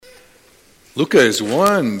Luca is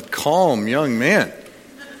one calm young man.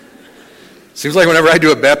 Seems like whenever I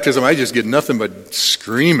do a baptism, I just get nothing but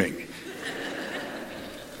screaming.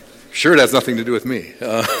 Sure, it has nothing to do with me.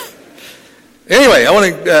 Anyway, I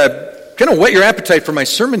want to kind of whet your appetite for my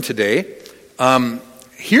sermon today.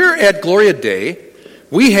 Here at Gloria Dei,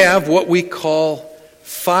 we have what we call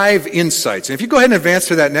 5 insights. And if you go ahead and advance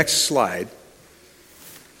to that next slide,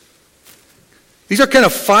 these are kind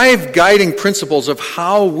of 5 guiding principles of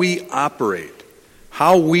how we operate,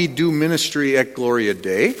 how we do ministry at Gloria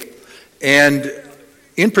Dei. And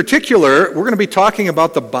in particular, we're going to be talking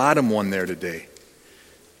about the bottom one there today.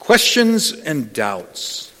 Questions and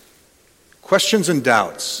doubts. Questions and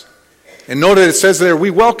doubts. And note that it says there, we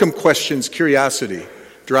welcome questions. Curiosity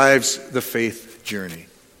drives the faith journey.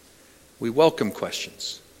 We welcome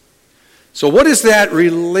questions. So what is that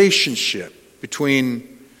relationship between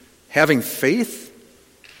having faith,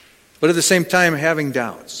 but at the same time having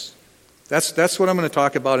doubts? That's what I'm going to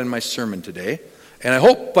talk about in my sermon today. And I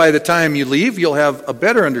hope by the time you leave, you'll have a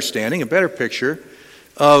better understanding, a better picture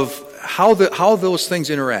of how those things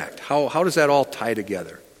interact. How does that all tie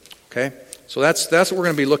together? Okay? So that's what we're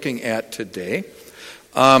going to be looking at today.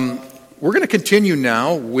 We're going to continue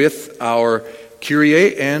now with our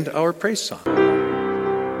Kyrie and our praise song.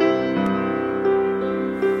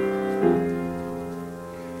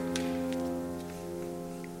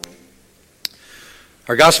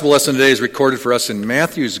 Our gospel lesson today is recorded for us in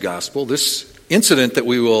Matthew's gospel. This incident that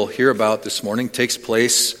we will hear about this morning takes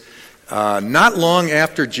place not long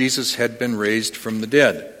after Jesus had been raised from the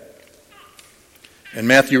dead. And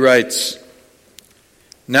Matthew writes,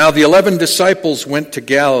 "Now the 11 disciples went to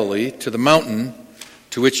Galilee, to the mountain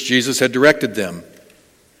to which Jesus had directed them.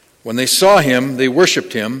 When they saw him, they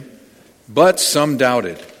worshipped him, but some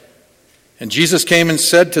doubted. And Jesus came and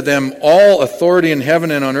said to them, 'All authority in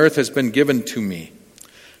heaven and on earth has been given to me.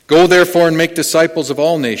 Go therefore and make disciples of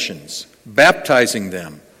all nations, baptizing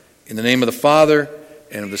them in the name of the Father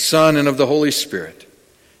and of the Son and of the Holy Spirit,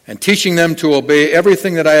 and teaching them to obey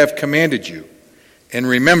everything that I have commanded you. And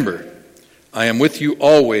remember, I am with you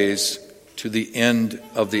always to the end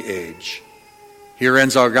of the age.'" Here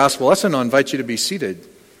ends our gospel lesson. I'll invite you to be seated.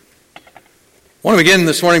 I want to begin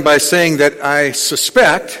this morning by saying that I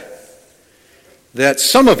suspect that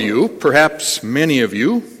some of you, perhaps many of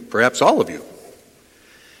you, perhaps all of you,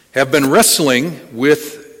 have been wrestling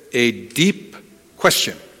with a deep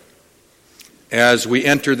question as we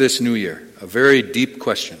enter this new year. A very deep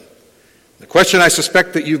question. The question I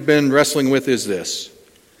suspect that you've been wrestling with is this: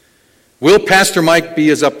 will Pastor Mike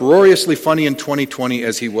be as uproariously funny in 2020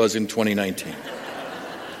 as he was in 2019?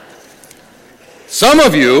 Some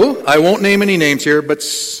of you, I won't name any names here, but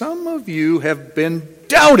some of you have been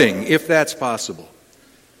doubting if that's possible.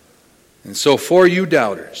 And so for you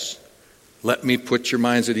doubters, let me put your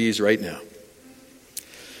minds at ease right now.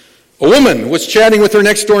 A woman was chatting with her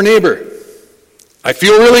next door neighbor. "I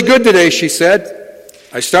feel really good today," she said.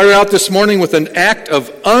 "I started out this morning with an act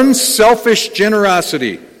of unselfish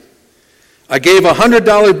generosity. I gave a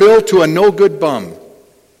 $100 bill to a no-good bum."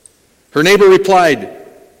 Her neighbor replied,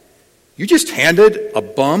 "You just handed a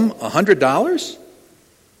bum $100?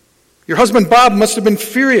 Your husband Bob must have been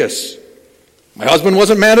furious." "My husband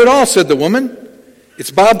wasn't mad at all," said the woman.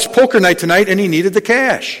 "It's Bob's poker night tonight and he needed the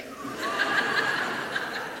cash."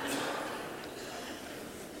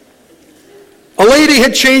 A lady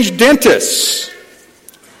had changed dentists,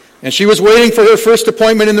 and she was waiting for her first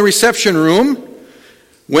appointment in the reception room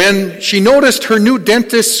when she noticed her new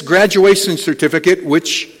dentist's graduation certificate,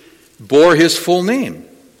 which bore his full name.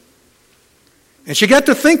 And she got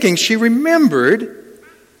to thinking, she remembered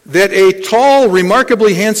that a tall,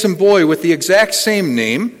 remarkably handsome boy with the exact same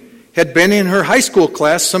name had been in her high school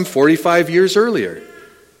class some 45 years earlier.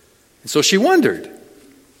 And so she wondered,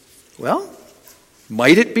 well,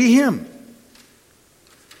 might it be him?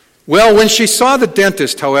 Well, when she saw the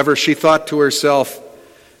dentist, however, she thought to herself,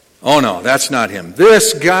 oh no, that's not him.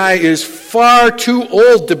 This guy is far too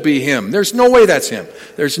old to be him. There's no way that's him.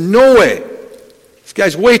 There's no way. This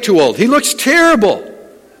guy's way too old. He looks terrible.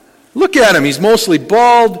 Look at him. He's mostly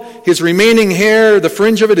bald. His remaining hair, the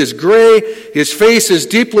fringe of it is gray. His face is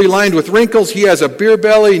deeply lined with wrinkles. He has a beer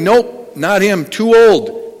belly. Nope, not him. Too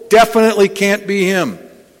old. Definitely can't be him.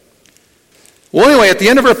 Well, anyway, at the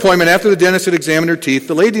end of her appointment, after the dentist had examined her teeth,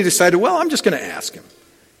 the lady decided, well, I'm just going to ask him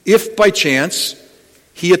if by chance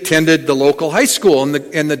he attended the local high school. And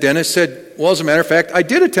the dentist said, well, as a matter of fact, I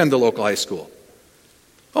did attend the local high school.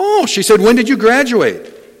 Oh, she said, when did you graduate?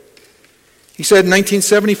 He said,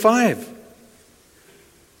 1975.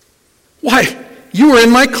 Why, you were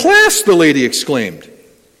in my class, the lady exclaimed.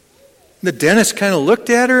 The dentist kind of looked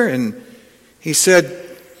at her and he said,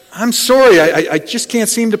 I'm sorry, I just can't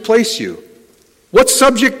seem to place you. What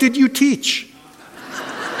subject did you teach?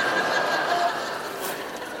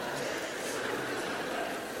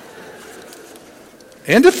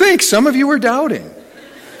 And to think, some of you were doubting.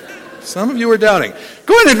 Some of you were doubting.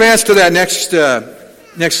 Go ahead and advance to that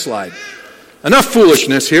next slide. Enough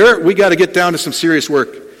foolishness here. We got to get down to some serious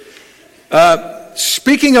work.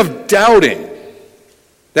 Speaking of doubting,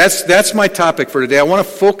 that's my topic for today. I want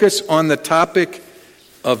to focus on the topic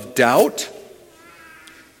of doubt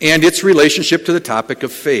and its relationship to the topic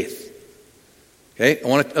of faith. Okay? I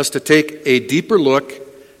want us to take a deeper look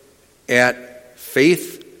at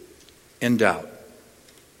faith and doubt.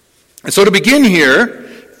 And so to begin here,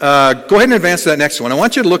 go ahead and advance to that next one. I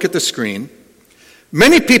want you to look at the screen.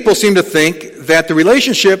 Many people seem to think that the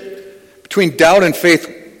relationship between doubt and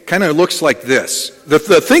faith kind of looks like this. The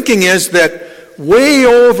thinking is that way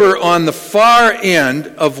over on the far end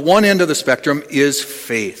of one end of the spectrum is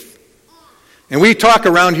faith. And we talk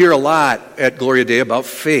around here a lot at Gloria Dei about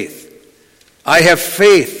faith. I have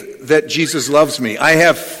faith that Jesus loves me. I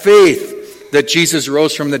have faith that Jesus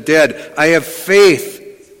rose from the dead. I have faith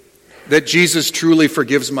that Jesus truly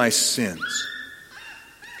forgives my sins.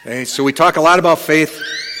 Okay, so we talk a lot about faith.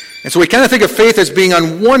 And so we kind of think of faith as being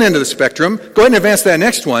on one end of the spectrum. Go ahead and advance to that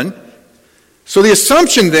next one. So the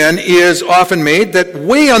assumption then is often made that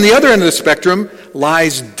way on the other end of the spectrum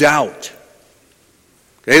lies doubt.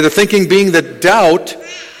 Okay, the thinking being that doubt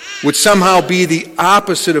would somehow be the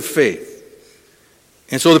opposite of faith.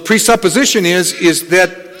 And so the presupposition is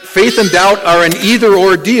that faith and doubt are an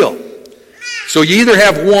either-or deal. So you either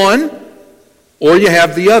have one or you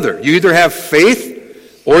have the other. You either have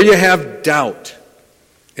faith or you have doubt.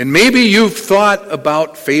 And maybe you've thought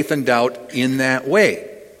about faith and doubt in that way.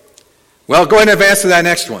 Well, go ahead and advance to that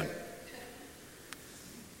next one.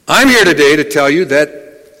 I'm here today to tell you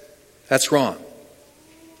that that's wrong.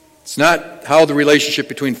 It's not how the relationship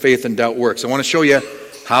between faith and doubt works. I want to show you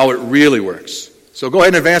how it really works. So go ahead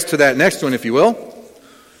and advance to that next one, if you will.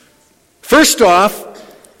 First off,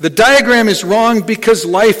 the diagram is wrong because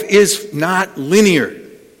life is not linear.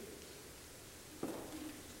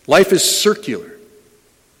 Life is circular.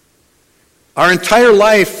 Our entire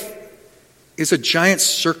life is a giant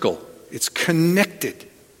circle. It's connected.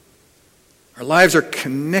 Our lives are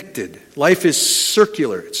connected. Life is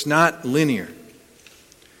circular. It's not linear.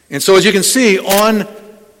 And so as you can see on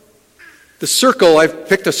the circle, I've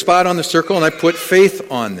picked a spot on the circle and I put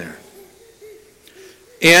faith on there.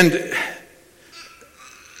 And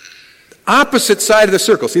opposite side of the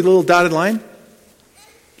circle, see the little dotted line?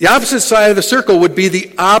 The opposite side of the circle would be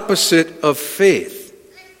the opposite of faith.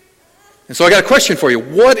 And so I got a question for you.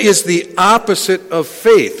 What is the opposite of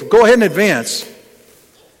faith? Go ahead and advance.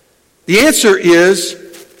 The answer is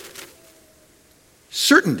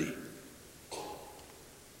certainty.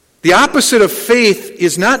 The opposite of faith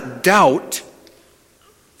is not doubt.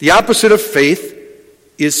 The opposite of faith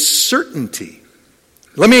is certainty.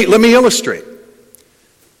 Let me illustrate.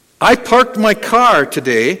 I parked my car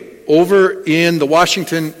today over in the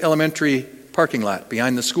Washington Elementary parking lot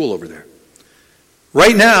behind the school over there.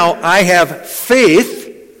 Right now, I have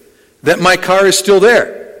faith that my car is still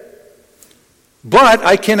there. But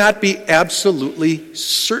I cannot be absolutely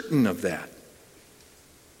certain of that.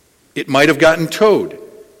 It might have gotten towed.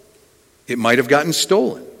 It might have gotten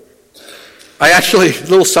stolen. I actually, a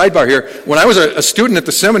little sidebar here, when I was a student at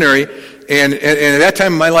the seminary, and at that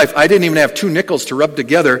time in my life, I didn't even have 2 nickels to rub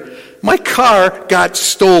together, my car got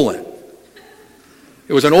stolen.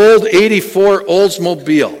 It was an old 84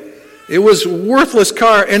 Oldsmobile. It was a worthless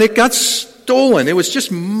car, and it got stolen. It was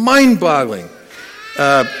just mind-boggling.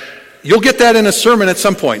 You'll get that in a sermon at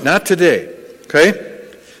some point, not today. Okay?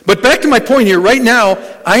 But back to my point here, right now,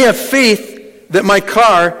 I have faith that my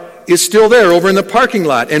car is still there over in the parking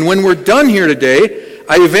lot. And when we're done here today,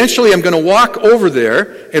 I eventually am going to walk over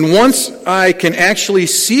there, and once I can actually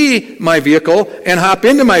see my vehicle and hop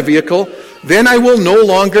into my vehicle, then I will no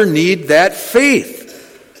longer need that faith.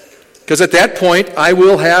 Because at that point, I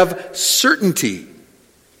will have certainty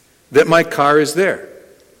that my car is there.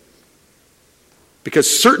 Because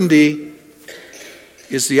certainty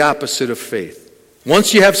is the opposite of faith.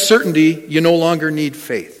 Once you have certainty, you no longer need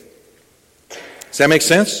faith. Does that make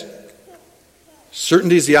sense?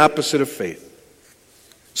 Certainty is the opposite of faith.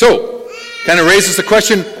 So, kind of raises the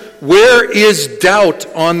question, where is doubt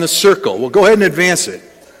on the circle? Well, go ahead and advance it.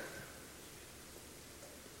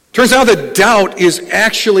 Turns out that doubt is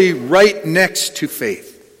actually right next to faith.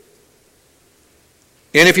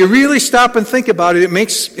 And if you really stop and think about it, it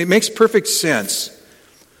makes perfect sense.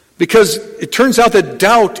 Because it turns out that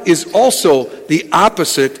doubt is also the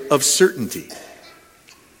opposite of certainty.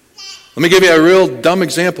 Let me give you a real dumb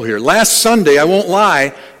example here. Last Sunday, I won't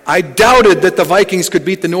lie, I doubted that the Vikings could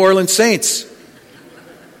beat the New Orleans Saints.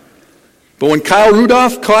 But when Kyle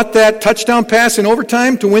Rudolph caught that touchdown pass in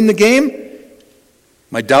overtime to win the game,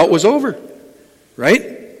 my doubt was over,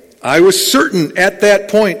 right? I was certain at that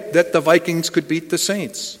point that the Vikings could beat the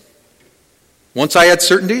Saints. Once I had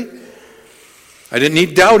certainty, I didn't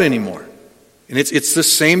need doubt anymore. And it's the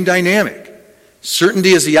same dynamic. Certainty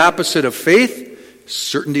is the opposite of faith.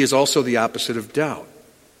 Certainty is also the opposite of doubt.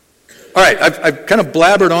 All right, I've kind of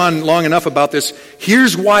blabbered on long enough about this.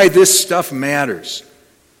 Here's why this stuff matters.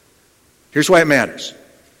 Here's why it matters.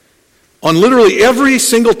 On literally every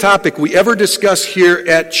single topic we ever discuss here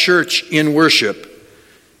at church in worship,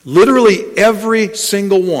 literally every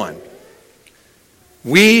single one,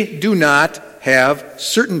 we do not have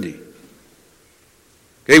certainty.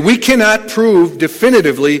 Okay, we cannot prove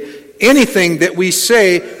definitively anything that we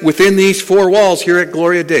say within these four walls here at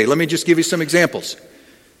Gloria Dei. Let me just give you some examples.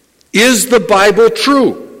 Is the Bible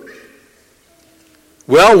true?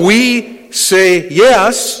 Well, we say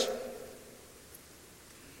yes,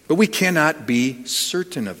 but we cannot be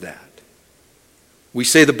certain of that. We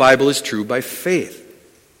say the Bible is true by faith.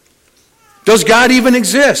 Does God even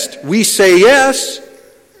exist? We say yes,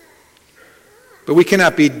 but we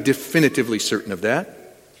cannot be definitively certain of that.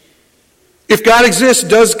 If God exists,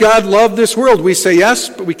 does God love this world? We say yes,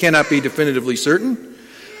 but we cannot be definitively certain.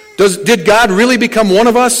 Did God really become one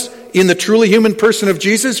of us in the truly human person of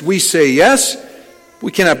Jesus? We say yes,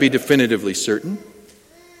 we cannot be definitively certain.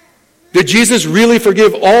 Did Jesus really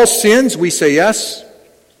forgive all sins? We say yes,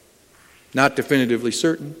 not definitively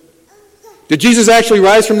certain. Did Jesus actually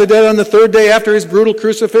rise from the dead on the third day after his brutal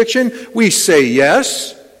crucifixion? We say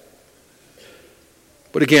yes.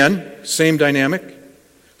 But again, same dynamic.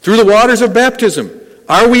 Through the waters of baptism,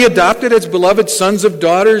 are we adopted as beloved sons of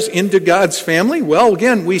daughters into God's family? Well,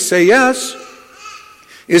 again, we say yes.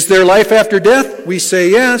 Is there life after death? We say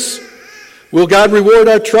yes. Will God reward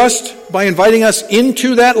our trust by inviting us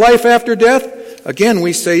into that life after death? Again,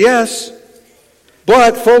 we say yes.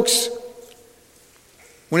 But, folks,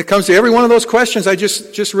 when it comes to every one of those questions I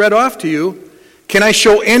just read off to you, can I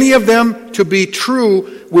show any of them to be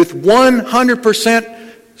true with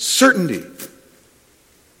 100% certainty?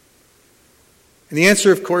 And the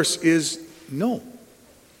answer, of course, is no.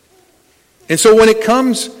 And so when it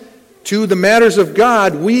comes to the matters of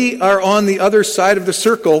God, we are on the other side of the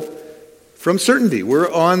circle from certainty.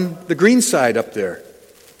 We're on the green side up there.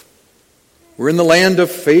 We're in the land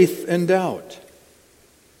of faith and doubt.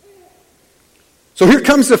 So here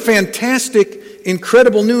comes the fantastic,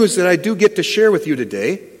 incredible news that I do get to share with you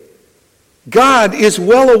today. God is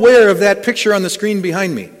well aware of that picture on the screen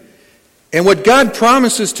behind me. And what God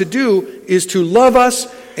promises to do is to love us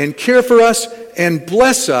and care for us and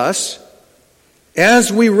bless us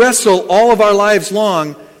as we wrestle all of our lives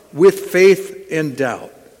long with faith and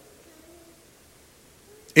doubt.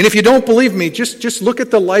 And if you don't believe me, just look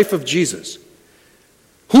at the life of Jesus.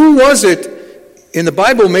 Who was it, and the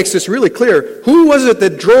Bible makes this really clear, who was it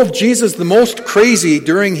that drove Jesus the most crazy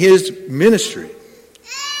during his ministry?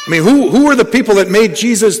 I mean, who were the people that made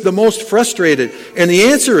Jesus the most frustrated? And the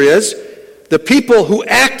answer is the people who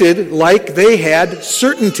acted like they had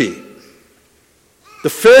certainty. The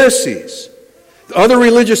Pharisees, the other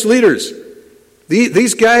religious leaders,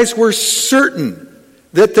 these guys were certain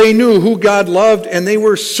that they knew who God loved, and they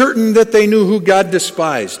were certain that they knew who God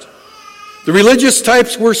despised. The religious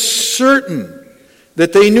types were certain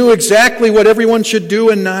that they knew exactly what everyone should do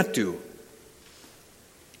and not do.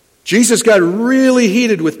 Jesus got really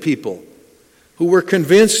heated with people who were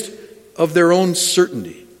convinced of their own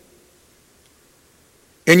certainty.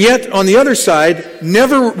 And yet, on the other side,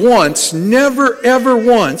 never ever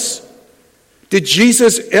once did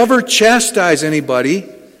Jesus ever chastise anybody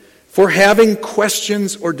for having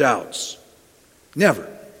questions or doubts. Never.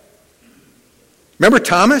 Remember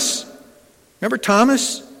Thomas?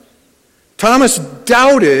 Thomas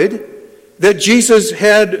doubted that Jesus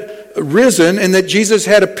had risen and that Jesus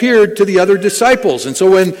had appeared to the other disciples. And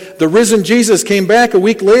so when the risen Jesus came back a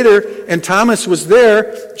week later and Thomas was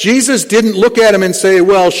there, Jesus didn't look at him and say,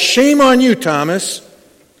 "Well, shame on you, Thomas.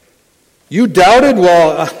 You doubted?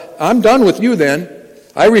 Well, I'm done with you then.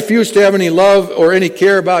 I refuse to have any love or any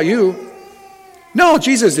care about you." No,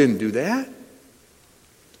 Jesus didn't do that.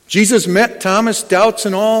 Jesus met Thomas' doubts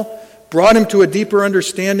and all, brought him to a deeper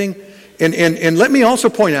understanding. And let me also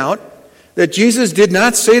point out that Jesus did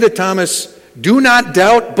not say to Thomas, "Do not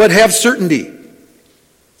doubt, but have certainty."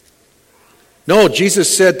 No,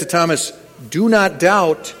 Jesus said to Thomas, "Do not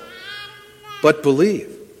doubt, but believe."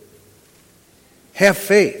 Have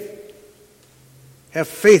faith. Have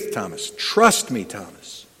faith, Thomas. Trust me,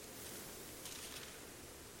 Thomas.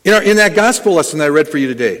 In that gospel lesson that I read for you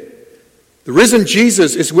today, the risen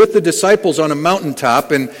Jesus is with the disciples on a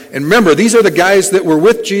mountaintop. And remember, these are the guys that were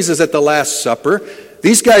with Jesus at the Last Supper.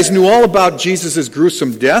 These guys knew all about Jesus'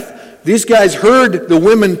 gruesome death. These guys heard the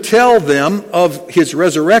women tell them of his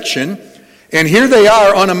resurrection. And here they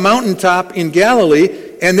are on a mountaintop in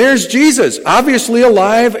Galilee, and there's Jesus, obviously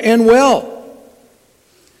alive and well.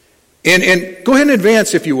 And go ahead and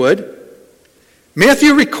advance, if you would.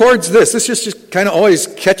 Matthew records this. This just kind of always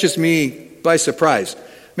catches me by surprise.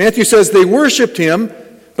 Matthew says they worshipped him,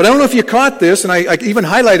 but I don't know if you caught this, and I even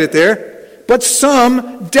highlight it there, but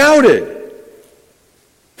some doubted.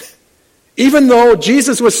 Even though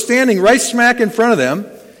Jesus was standing right smack in front of them,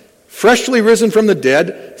 freshly risen from the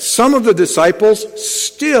dead, some of the disciples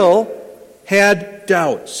still had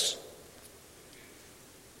doubts.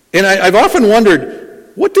 And I've often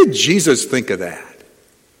wondered, what did Jesus think of that?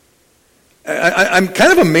 I'm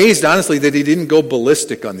kind of amazed, honestly, that he didn't go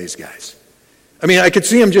ballistic on these guys. I mean, I could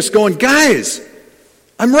see him just going, guys,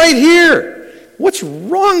 I'm right here. What's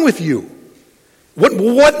wrong with you?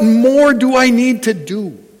 What more do I need to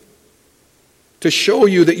do to show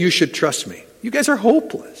you that you should trust me? You guys are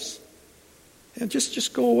hopeless. And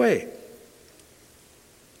just go away.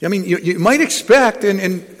 I mean, you might expect,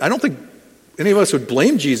 and I don't think any of us would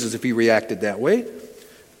blame Jesus if he reacted that way.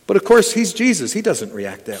 But of course, he's Jesus. He doesn't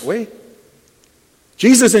react that way.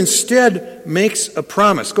 Jesus instead makes a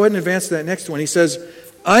promise. Go ahead and advance to that next one. He says,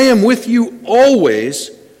 I am with you always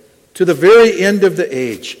to the very end of the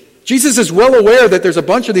age. Jesus is well aware that there's a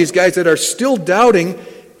bunch of these guys that are still doubting,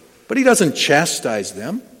 but he doesn't chastise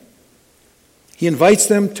them. He invites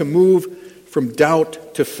them to move from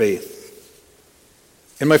doubt to faith.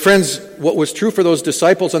 And my friends, what was true for those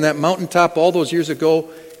disciples on that mountaintop all those years ago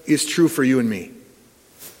is true for you and me.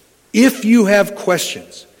 If you have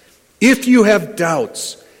questions, if you have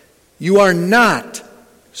doubts, you are not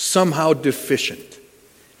somehow deficient.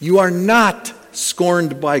 You are not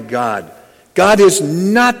scorned by God. God is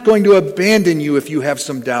not going to abandon you if you have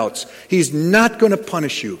some doubts. He's not going to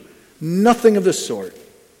punish you. Nothing of the sort.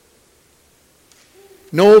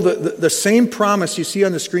 No, the same promise you see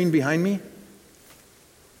on the screen behind me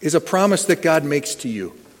is a promise that God makes to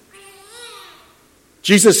you.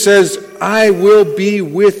 Jesus says, I will be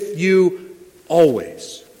with you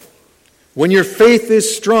always. When your faith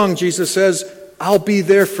is strong, Jesus says, I'll be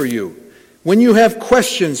there for you. When you have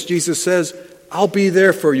questions, Jesus says, I'll be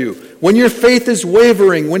there for you. When your faith is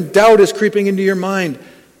wavering, when doubt is creeping into your mind,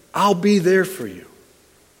 I'll be there for you.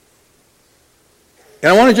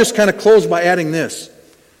 And I want to just kind of close by adding this.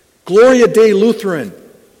 Gloria Dei Lutheran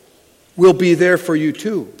will be there for you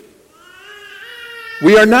too.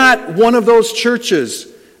 We are not one of those churches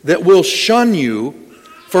that will shun you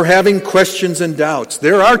for having questions and doubts.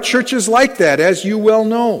 There are churches like that, as you well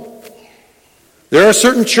know. There are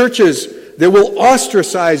certain churches that will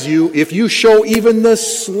ostracize you if you show even the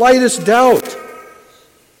slightest doubt.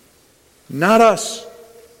 Not us.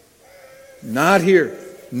 Not here.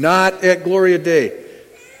 Not at Gloria Dei.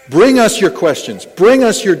 Bring us your questions. Bring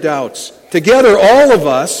us your doubts. Together, all of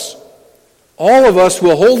us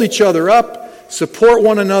will hold each other up, support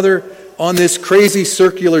one another on this crazy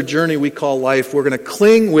circular journey we call life. We're going to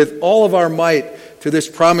cling with all of our might to this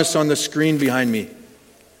promise on the screen behind me,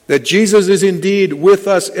 that Jesus is indeed with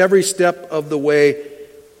us every step of the way,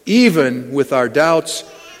 even with our doubts,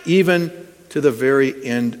 even to the very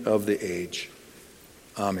end of the age.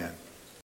 Amen.